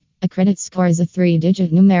credit score is a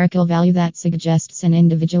three-digit numerical value that suggests an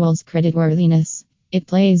individual's creditworthiness. It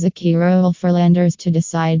plays a key role for lenders to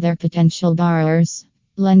decide their potential borrowers.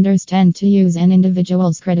 Lenders tend to use an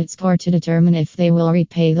individual's credit score to determine if they will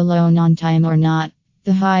repay the loan on time or not.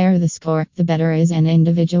 The higher the score, the better is an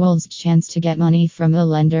individual's chance to get money from a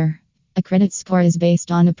lender. A credit score is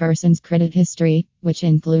based on a person's credit history, which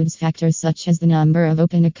includes factors such as the number of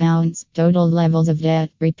open accounts, total levels of debt,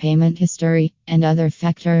 repayment history, and other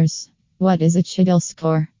factors. What is a CIBIL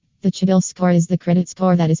score? The CIBIL score is the credit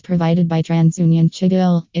score that is provided by TransUnion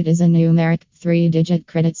CIBIL. It is a numeric, three-digit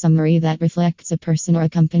credit summary that reflects a person or a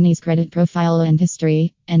company's credit profile and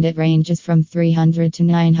history, and it ranges from 300 to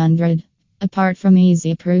 900. Apart from easy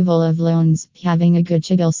approval of loans, having a good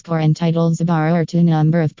CIBIL score entitles a borrower to a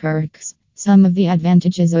number of perks. Some of the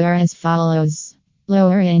advantages are as follows.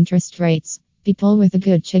 Lower interest rates. People with a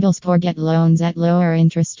good CIBIL score get loans at lower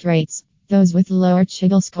interest rates. Those with lower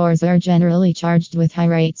CIBIL scores are generally charged with high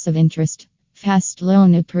rates of interest. Fast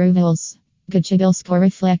loan approvals. Good CIBIL score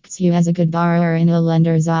reflects you as a good borrower in a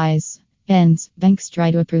lender's eyes. Hence, banks try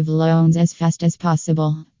to approve loans as fast as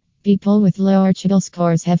possible. People with lower CIBIL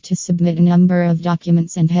scores have to submit a number of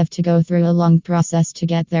documents and have to go through a long process to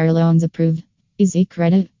get their loans approved. Easy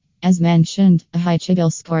credit. As mentioned, a high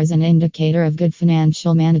CIBIL score is an indicator of good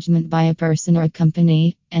financial management by a person or a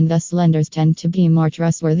company, and thus lenders tend to be more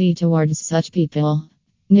trustworthy towards such people.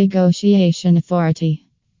 Negotiation authority.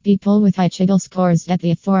 People with high CIBIL scores get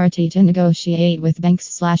the authority to negotiate with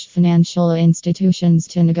banks/financial institutions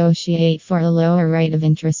to negotiate for a lower rate of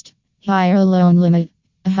interest. Higher loan limit.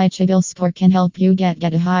 A high CIBIL score can help you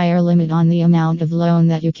get a higher limit on the amount of loan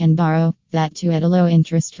that you can borrow, that too at a low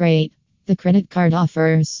interest rate. The credit card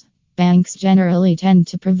offers. Banks generally tend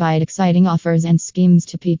to provide exciting offers and schemes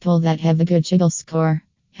to people that have a good CIBIL score.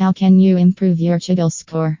 How can you improve your CIBIL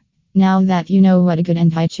score? Now that you know what a good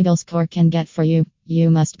and high CIBIL score can get for you,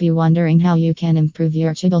 you must be wondering how you can improve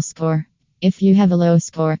your CIBIL score. If you have a low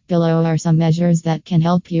score, below are some measures that can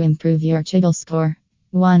help you improve your CIBIL score.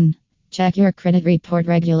 1. Check your credit report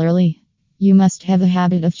regularly. You must have a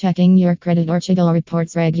habit of checking your credit or CIBIL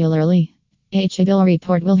reports regularly. A CIBIL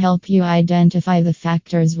report will help you identify the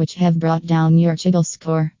factors which have brought down your CIBIL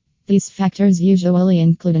score. These factors usually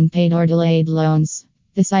include unpaid or delayed loans.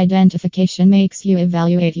 This identification makes you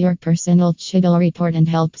evaluate your personal CIBIL report and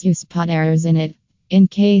helps you spot errors in it. In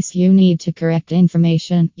case you need to correct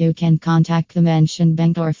information, you can contact the mentioned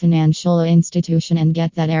bank or financial institution and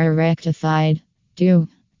get that error rectified. 2.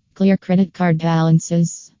 Clear credit card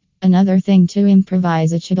balances. Another thing to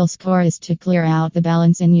improvise a CIBIL score is to clear out the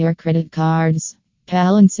balance in your credit cards.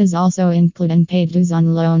 Balances also include unpaid dues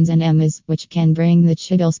on loans and MIs, which can bring the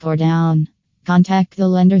CIBIL score down. Contact the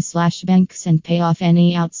lenders/banks and pay off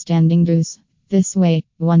any outstanding dues. This way,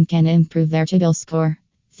 one can improve their CIBIL score.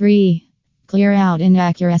 3. Clear out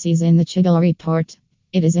inaccuracies in the CIBIL report.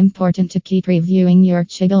 It is important to keep reviewing your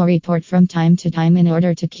CIBIL report from time to time in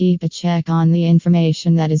order to keep a check on the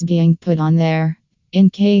information that is being put on there. In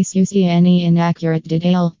case you see any inaccurate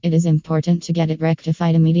detail, it is important to get it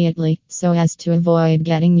rectified immediately, so as to avoid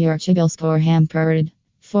getting your CIBIL score hampered.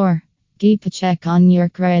 4. Keep a check on your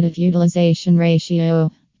credit utilization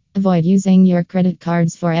ratio. Avoid using your credit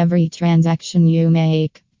cards for every transaction you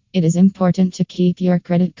make. It is important to keep your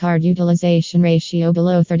credit card utilization ratio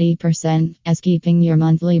below 30%, as keeping your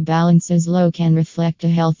monthly balances low can reflect a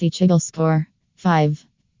healthy CIBIL score. 5.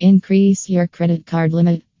 Increase your credit card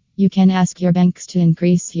limit. You can ask your banks to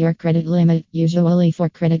increase your credit limit, usually for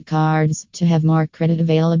credit cards, to have more credit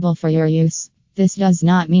available for your use. This does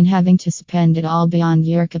not mean having to spend it all beyond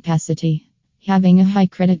your capacity. Having a high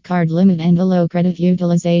credit card limit and a low credit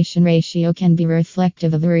utilization ratio can be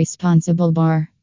reflective of a responsible borrower.